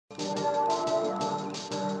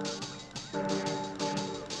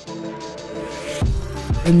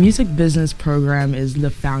The music business program is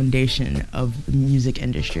the foundation of the music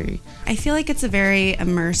industry. I feel like it's a very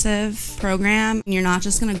immersive program. You're not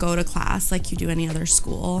just going to go to class like you do any other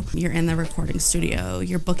school. You're in the recording studio,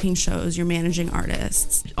 you're booking shows, you're managing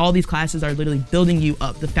artists. All these classes are literally building you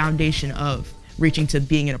up, the foundation of reaching to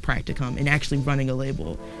being in a practicum and actually running a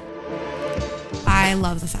label. I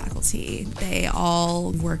love the faculty. They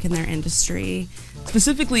all work in their industry.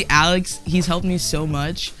 Specifically Alex, he's helped me so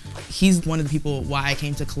much. He's one of the people why I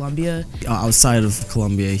came to Columbia. Outside of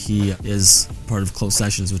Columbia, he is part of Closed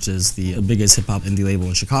Sessions, which is the biggest hip-hop indie label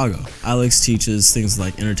in Chicago. Alex teaches things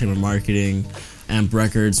like entertainment marketing, AMP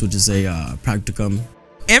Records, which is a practicum.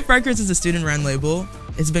 AMP Records is a student-run label.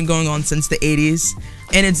 It's been going on since the 80s,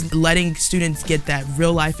 and it's letting students get that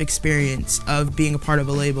real-life experience of being a part of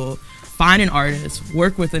a label. Find an artist,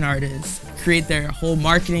 work with an artist, create their whole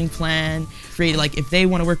marketing plan, create, like, if they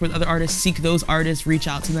want to work with other artists, seek those artists, reach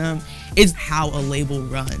out to them. It's how a label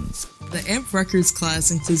runs. The AMP Records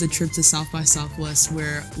class includes a trip to South by Southwest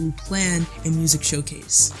where we plan a music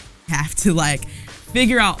showcase. You have to, like,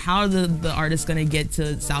 figure out how the artist's gonna get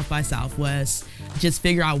to South by Southwest, just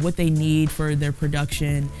figure out what they need for their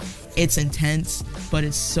production. It's intense, but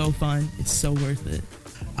it's so fun. It's so worth it.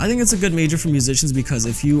 I think it's a good major for musicians because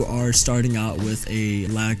if you are starting out with a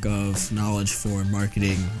lack of knowledge for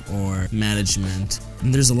marketing or management,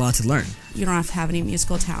 then there's a lot to learn. You don't have to have any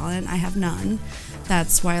musical talent. I have none.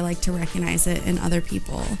 That's why I like to recognize it in other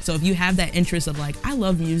people. So if you have that interest of like, I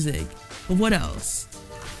love music, but what else?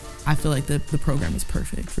 I feel like the program is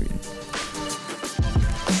perfect for you.